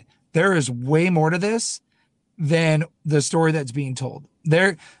concluded. There is way more to this than the story that's being told.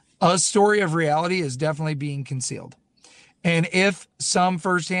 A story of reality is definitely being concealed. And if some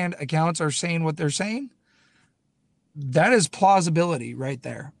firsthand accounts are saying what they're saying, that is plausibility right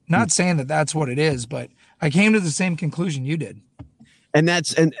there. Not saying that that's what it is, but I came to the same conclusion you did. And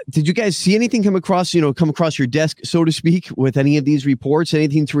did you guys see anything come across your desk, so to speak, with any of these reports,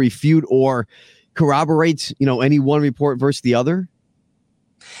 anything to refute or corroborate, any one report versus the other?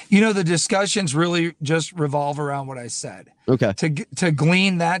 The discussions really just revolve around what I said. Okay. To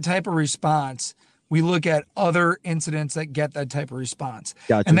glean that type of response, we look at other incidents that get that type of response.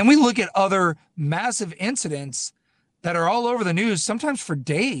 Gotcha. And then we look at other massive incidents that are all over the news, sometimes for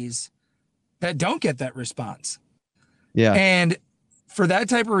days, that don't get that response. Yeah. And for that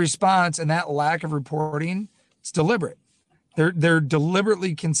type of response and that lack of reporting, it's deliberate. They're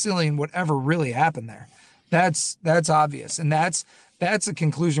deliberately concealing whatever really happened there. That's obvious. And that's a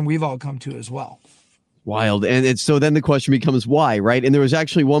conclusion we've all come to as well. Wild. And so then the question becomes why, right? And there was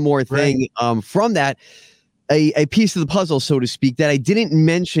actually one more thing from that, a piece of the puzzle, so to speak, that I didn't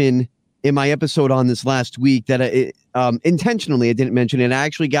mention in my episode on this last week, that intentionally I didn't mention it. And I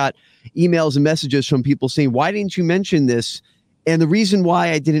actually got emails and messages from people saying, why didn't you mention this? And the reason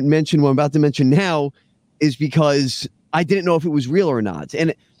why I didn't mention what I'm about to mention now is because I didn't know if it was real or not.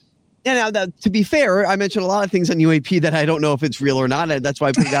 And now, to be fair, I mentioned a lot of things on UAP that I don't know if it's real or not. And that's why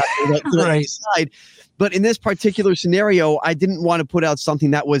I put it out to the side. But in this particular scenario, I didn't want to put out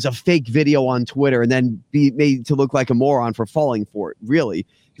something that was a fake video on Twitter and then be made to look like a moron for falling for it, really,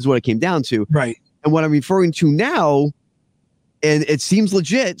 is what it came down to. Right. And what I'm referring to now, and it seems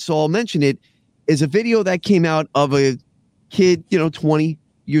legit, so I'll mention it, is a video that came out of a kid, 20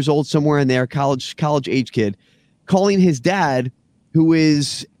 years old, somewhere in there, college age kid, calling his dad, who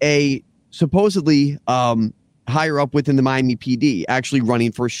is a supposedly higher up within the Miami PD, actually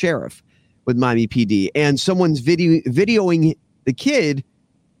running for sheriff with Miami PD. And someone's videoing the kid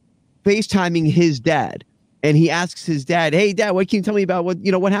FaceTiming his dad. And he asks his dad, hey, Dad, what can you tell me about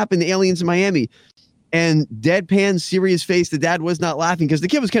what happened to aliens in Miami? And deadpan, serious face, the dad was not laughing because the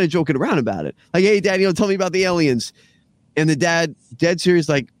kid was kind of joking around about it. Like, hey, Dad, tell me about the aliens. And the dad, dead serious,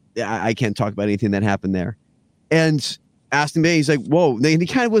 like, I can't talk about anything that happened there. And asked him, he's like, whoa. And he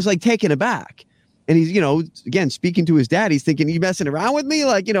kind of was like taken aback. And he's, again, speaking to his dad, he's thinking, you messing around with me?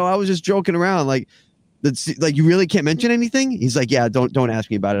 Like, I was just joking around. Like, you really can't mention anything? He's like, yeah, don't ask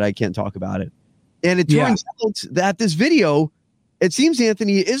me about it. I can't talk about it. And it turns out that this video, it seems,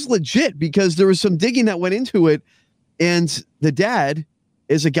 Anthony, is legit because there was some digging that went into it. And the dad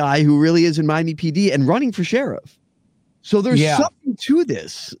is a guy who really is in Miami PD and running for sheriff. So there's something to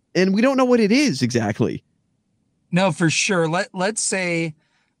this. And we don't know what it is exactly. No, for sure. Let's say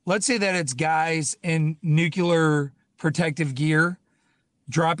that it's guys in nuclear protective gear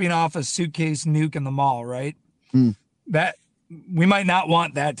dropping off a suitcase nuke in the mall, right? That we might not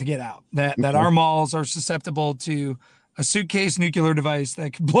want that to get out. That our malls are susceptible to a suitcase nuclear device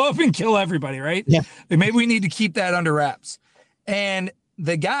that could blow up and kill everybody, right? Yeah. And maybe we need to keep that under wraps. And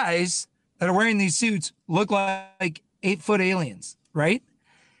the guys that are wearing these suits look like 8-foot aliens, right?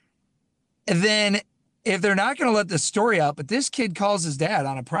 And then if they're not going to let the story out, but this kid calls his dad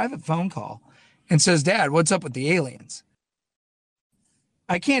on a private phone call and says, Dad, what's up with the aliens?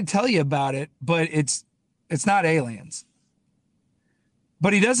 I can't tell you about it, but it's not aliens.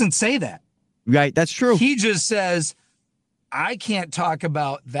 But he doesn't say that. Right. That's true. He just says, I can't talk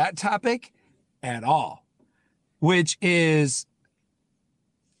about that topic at all, which is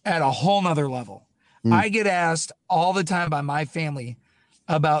at a whole nother level. I get asked all the time by my family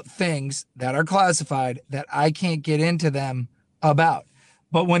about things that are classified that I can't get into them about.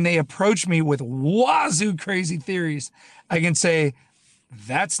 But when they approach me with wazoo crazy theories, I can say,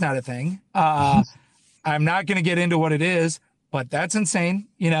 that's not a thing. I'm not going to get into what it is, but that's insane.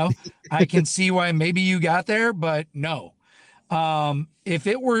 I can see why maybe you got there, but no. If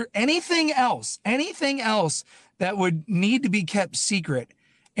it were anything else that would need to be kept secret,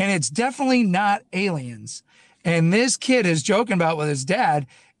 and it's definitely not aliens, and this kid is joking about with his dad,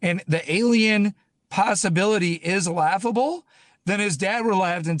 and the alien possibility is laughable, then his dad would have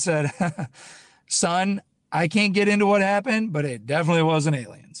laughed and said, son, I can't get into what happened, but it definitely wasn't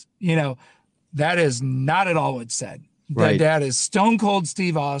aliens. That is not at all what's said. Right. That dad is stone cold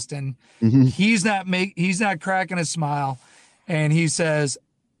Steve Austin. He's not cracking a smile. And he says,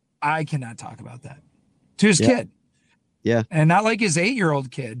 I cannot talk about that. to his Yeah. kid. Yeah. And not like his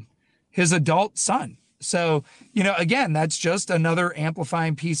 8-year-old kid, his adult son. So, again, that's just another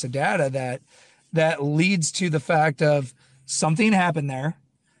amplifying piece of data that leads to the fact of something happened there.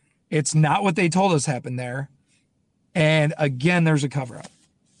 It's not what they told us happened there. And again, there's a cover up.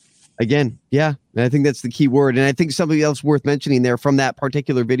 Again, yeah. And I think that's the key word. And I think something else worth mentioning there from that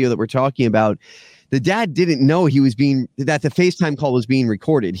particular video that we're talking about, the dad didn't know that the FaceTime call was being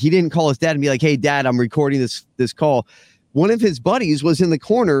recorded. He didn't call his dad and be like, hey, Dad, I'm recording this call. One of his buddies was in the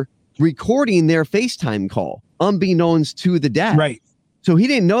corner recording their FaceTime call, unbeknownst to the dad. Right. So he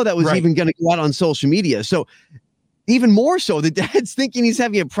didn't know that was even going to go out on social media. So even more so, the dad's thinking he's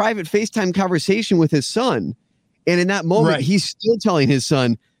having a private FaceTime conversation with his son. And in that moment, he's still telling his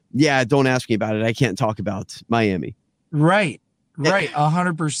son, yeah, don't ask me about it. I can't talk about Miami. Right.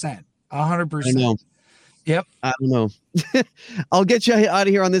 100%. 100%. I know. Yep. I don't know. I'll get you out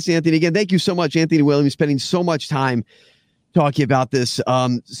of here on this, Anthony. Again, thank you so much, Anthony Williams, spending so much time talking about this.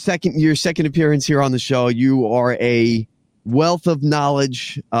 Your second appearance here on the show. You are a wealth of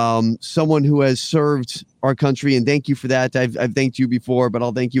knowledge, someone who has served our country, and thank you for that. I've thanked you before, but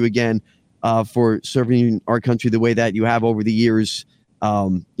I'll thank you again for serving our country the way that you have over the years,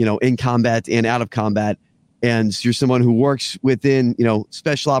 in combat and out of combat. And you're someone who works within,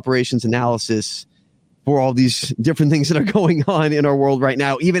 special operations analysis for all these different things that are going on in our world right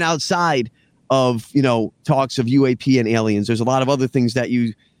now, even outside of, talks of UAP and aliens. There's a lot of other things that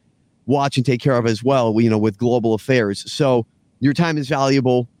you watch and take care of as well, with global affairs. So your time is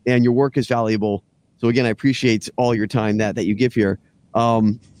valuable and your work is valuable. So again, I appreciate all your time that you give here.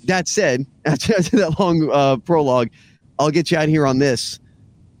 That said, after that long prologue, I'll get you out here on this.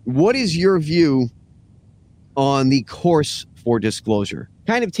 What is your view on the course for disclosure?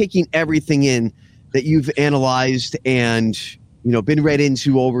 Kind of taking everything in that you've analyzed and, been read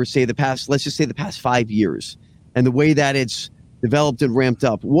into over, let's just say the past 5 years, and the way that it's developed and ramped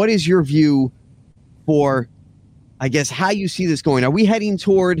up. What is your view for, I guess, how you see this going? Are we heading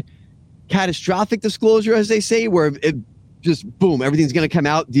toward catastrophic disclosure, as they say, where it just, boom, everything's going to come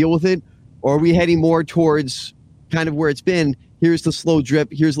out, deal with it? Or are we heading more towards kind of where it's been? Here's the slow drip.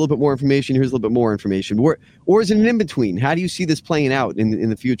 Here's a little bit more information. Here's a little bit more information. Or is it an in-between? How do you see this playing out in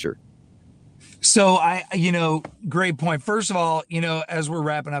the future? So great point. First of all, as we're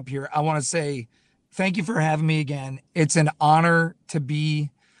wrapping up here, I want to say thank you for having me again. It's an honor to be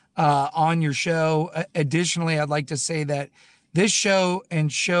on your show. Additionally, I'd like to say that this show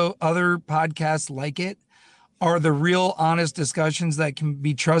and other podcasts like it are the real honest discussions that can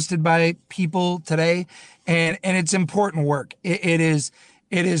be trusted by people today. And it's important work. It is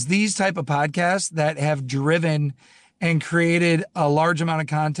these type of podcasts that have driven and created a large amount of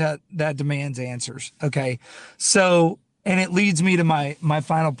content that demands answers. Okay. So, and it leads me to my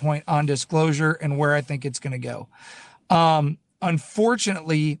final point on disclosure and where I think it's going to go.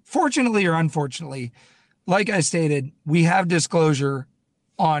 Fortunately or unfortunately, like I stated, we have disclosure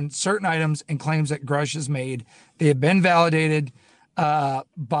on certain items and claims that Grush has made. They have been validated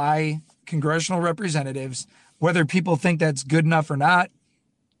by congressional representatives. Whether people think that's good enough or not,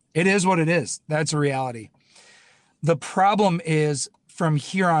 it is what it is. That's a reality. The problem is from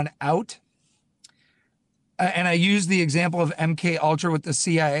here on out, and I use the example of MK Ultra with the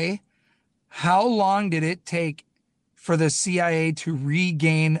CIA. How long did it take for the CIA to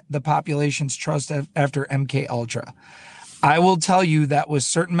regain the population's trust after MK Ultra? I will tell you that with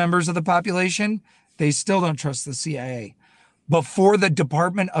certain members of the population, they still don't trust the CIA. Before the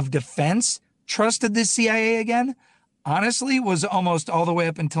Department of Defense trusted the CIA again, honestly, was almost all the way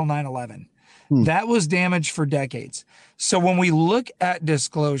up until 9/11. That was damaged for decades. So when we look at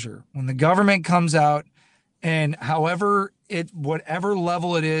disclosure, when the government comes out and whatever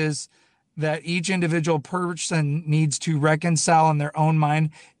level it is that each individual person needs to reconcile in their own mind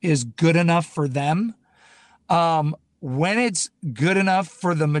is good enough for them, when it's good enough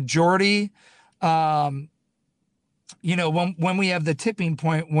for the majority, when we have the tipping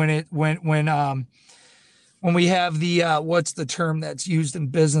point, when we have the, what's the term that's used in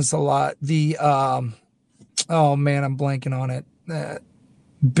business a lot? The, oh man, I'm blanking on it.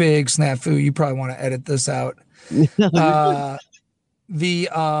 Big snafu. You probably want to edit this out.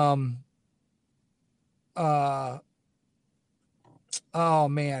 Oh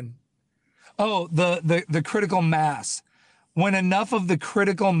man. Oh, the critical mass. When enough of the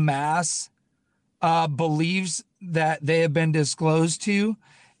critical mass believes that they have been disclosed to,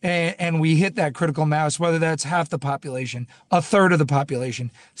 and we hit that critical mass, whether that's half the population, a third of the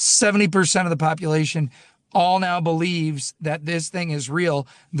population, 70% of the population all now believes that this thing is real.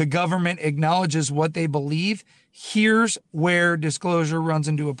 The government acknowledges what they believe. Here's where disclosure runs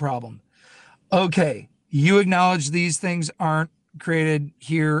into a problem. Okay, You acknowledge these things aren't created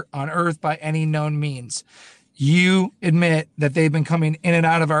here on Earth by any known means. You admit that they've been coming in and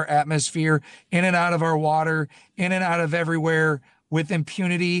out of our atmosphere, in and out of our water, in and out of everywhere with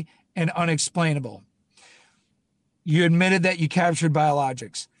impunity and unexplainable. You admitted that you captured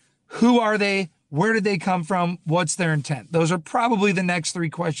biologics. Who are they? Where did they come from? What's their intent? Those are probably the next three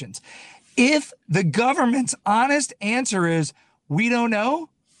questions. If the government's honest answer is, we don't know,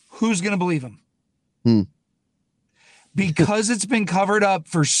 who's going to believe them? Because it's been covered up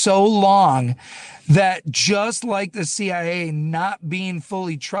for so long that just like the CIA not being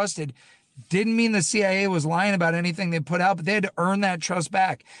fully trusted didn't mean the CIA was lying about anything they put out, but they had to earn that trust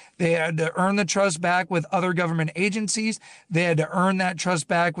back. They had to earn the trust back with other government agencies. They had to earn that trust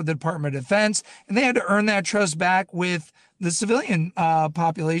back with the Department of Defense, and they had to earn that trust back with the civilian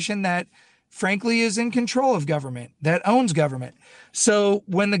population that frankly is in control of government, that owns government. So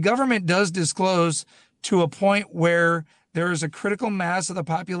when the government does disclose to a point where there is a critical mass of the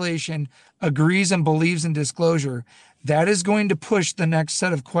population agrees and believes in disclosure, that is going to push the next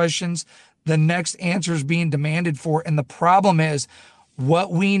set of questions, the next answers being demanded for. And the problem is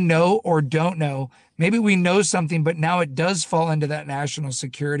what we know or don't know. Maybe we know something, but now it does fall into that national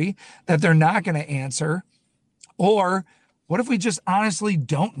security that they're not going to answer. Or what if we just honestly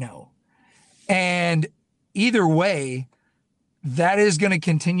don't know? And either way, that is going to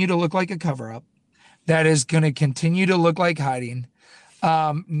continue to look like a cover-up. That is going to continue to look like hiding.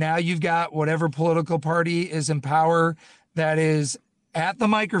 Now you've got whatever political party is in power that is at the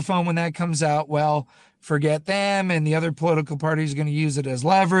microphone when that comes out. Well, forget them, and the other political party is going to use it as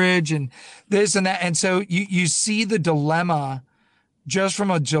leverage and this and that. And so you see the dilemma just from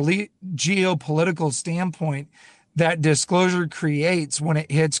a geopolitical standpoint that disclosure creates when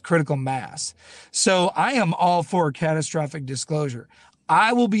it hits critical mass. So I am all for catastrophic disclosure.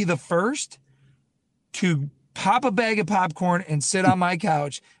 I will be the first to pop a bag of popcorn and sit on my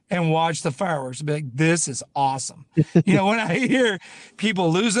couch and watch the fireworks. Be like, this is awesome. You know, when I hear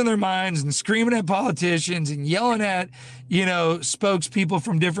people losing their minds and screaming at politicians and yelling at, you know, spokespeople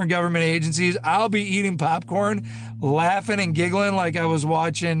from different government agencies, I'll be eating popcorn, laughing and giggling like I was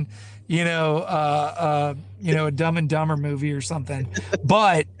watching, a Dumb and Dumber movie or something.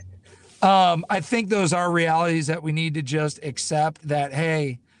 But I think those are realities that we need to just accept that,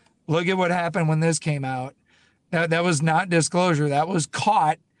 hey, look at what happened when this came out. That was not disclosure. That was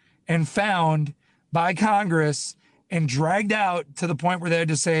caught and found by Congress and dragged out to the point where they had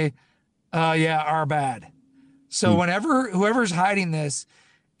to say, our bad. So whenever whoever's hiding this,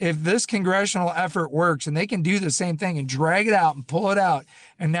 if this congressional effort works and they can do the same thing and drag it out and pull it out,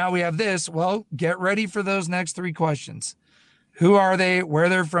 and now we have this, well, get ready for those next three questions. Who are they? Where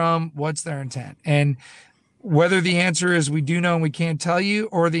they're from? What's their intent? And whether the answer is we do know and we can't tell you,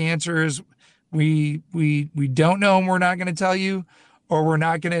 or the answer is we don't know and we're not going to tell you, or we're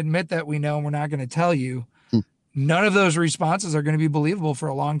not going to admit that we know and we're not going to tell you, none of those responses are going to be believable for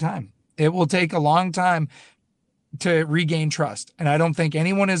a long time. It will take a long time to regain trust. And I don't think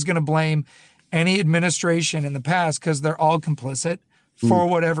anyone is going to blame any administration in the past because they're all complicit for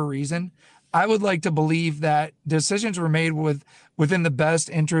whatever reason. I would like to believe that decisions were made within the best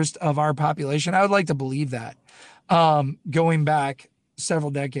interest of our population. I would like to believe that going back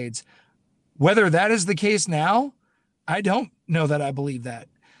several decades. Whether that is the case now, I don't know that I believe that.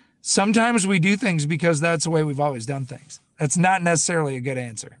 Sometimes we do things because that's the way we've always done things. That's not necessarily a good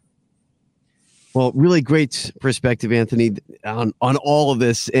answer. Well, really great perspective, Anthony, on all of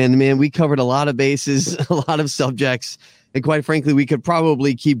this. And man, we covered a lot of bases, a lot of subjects. And quite frankly, we could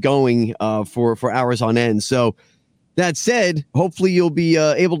probably keep going for hours on end. So that said, hopefully you'll be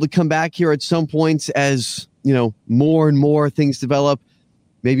able to come back here at some point as, more and more things develop.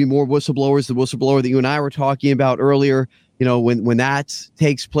 Maybe more whistleblowers, the whistleblower that you and I were talking about earlier, when that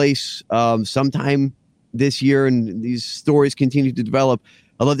takes place sometime this year and these stories continue to develop.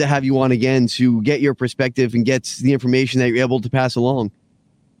 I'd love to have you on again to get your perspective and get the information that you're able to pass along.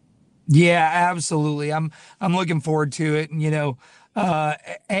 Yeah, absolutely. I'm looking forward to it. And,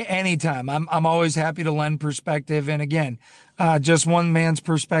 anytime I'm always happy to lend perspective. And again, just one man's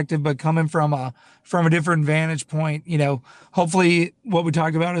perspective, but coming from a different vantage point, hopefully what we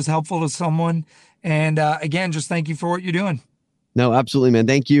talk about is helpful to someone. And again, just thank you for what you're doing. No, absolutely, man.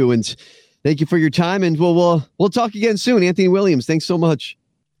 Thank you. And thank you for your time. And we'll talk again soon. Anthony Williams, thanks so much.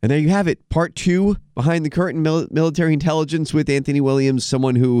 And there you have it. Part 2, Behind the Curtain, Military Intelligence with Anthony Williams,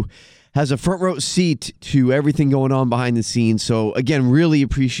 someone who has a front row seat to everything going on behind the scenes. So again, really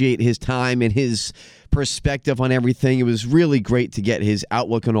appreciate his time and his perspective on everything. It was really great to get his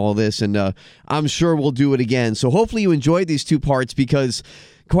outlook on all this, and I'm sure we'll do it again. So hopefully you enjoyed these 2 parts because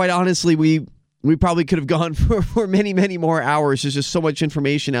quite honestly, we we probably could have gone for many, many more hours. There's just so much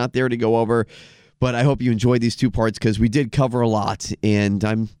information out there to go over. But I hope you enjoyed these two parts because we did cover a lot. And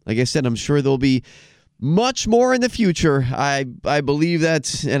like I said, I'm sure there'll be much more in the future. I believe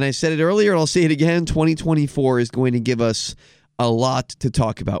that, and I said it earlier, and I'll say it again, 2024 is going to give us a lot to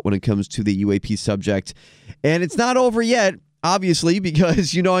talk about when it comes to the UAP subject. And it's not over yet, obviously,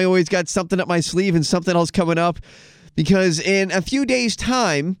 because, I always got something up my sleeve and something else coming up. Because in a few days'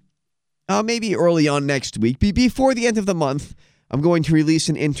 time, maybe early on next week, before the end of the month, I'm going to release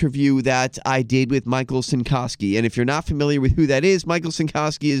an interview that I did with Michael Sinkoski. And if you're not familiar with who that is, Michael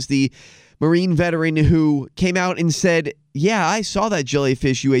Sinkoski is the Marine veteran who came out and said, yeah, I saw that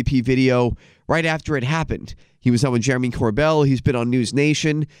jellyfish UAP video right after it happened. He was on with Jeremy Corbell. He's been on News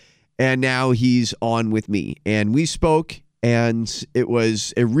Nation, and now he's on with me. And we spoke, and it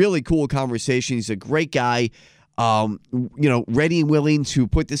was a really cool conversation. He's a great guy. Ready and willing to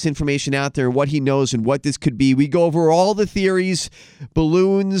put this information out there, what he knows and what this could be. We go over all the theories,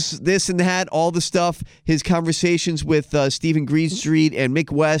 balloons, this and that, all the stuff, his conversations with Stephen Greenstreet and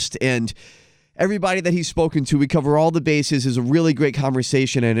Mick West and everybody that he's spoken to. We cover all the bases. It's a really great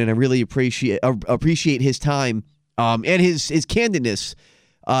conversation, and I really appreciate his time and his candidness,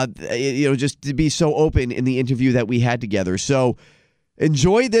 just to be so open in the interview that we had together. So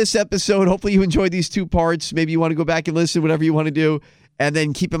enjoy this episode. Hopefully you enjoyed these two parts. Maybe you want to go back and listen, whatever you want to do. And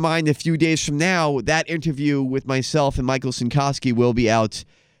then keep in mind, a few days from now, that interview with myself and Michael Sinkoski will be out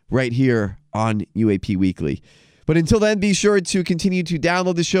right here on UAP Weekly. But until then, be sure to continue to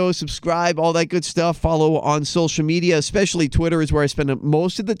download the show, subscribe, all that good stuff. Follow on social media, especially Twitter is where I spend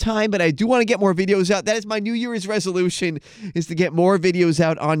most of the time. But I do want to get more videos out. That is my New Year's resolution, is to get more videos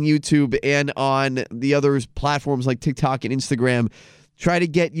out on YouTube and on the other platforms like TikTok and Instagram. Try to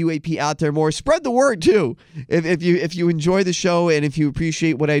get UAP out there more. Spread the word, too. If you enjoy the show and if you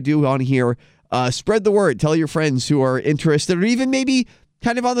appreciate what I do on here, spread the word. Tell your friends who are interested or even maybe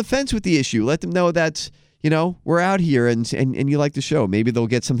kind of on the fence with the issue. Let them know that, we're out here and you like the show. Maybe they'll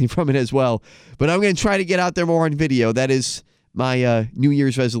get something from it as well. But I'm going to try to get out there more on video. That is my New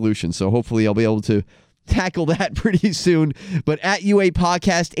Year's resolution. So hopefully I'll be able to tackle that pretty soon. But at UA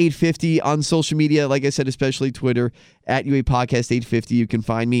Podcast 850 on social media, like I said, especially Twitter, at UA Podcast 850, you can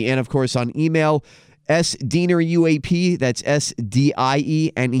find me. And of course on email, sdieneruap, that's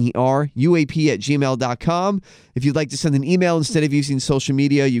SDIENER, UAP@gmail.com. If you'd like to send an email instead of using social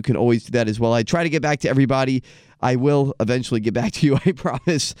media, you can always do that as well. I try to get back to everybody. I will eventually get back to you, I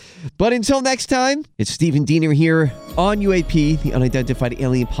promise. But until next time, it's Stephen Diener here on UAP, the Unidentified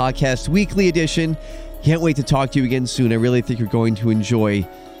Alien Podcast Weekly Edition. Can't wait to talk to you again soon. I really think you're going to enjoy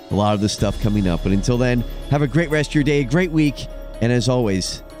a lot of the stuff coming up. But until then, have a great rest of your day, a great week. And as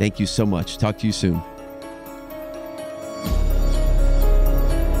always, thank you so much. Talk to you soon.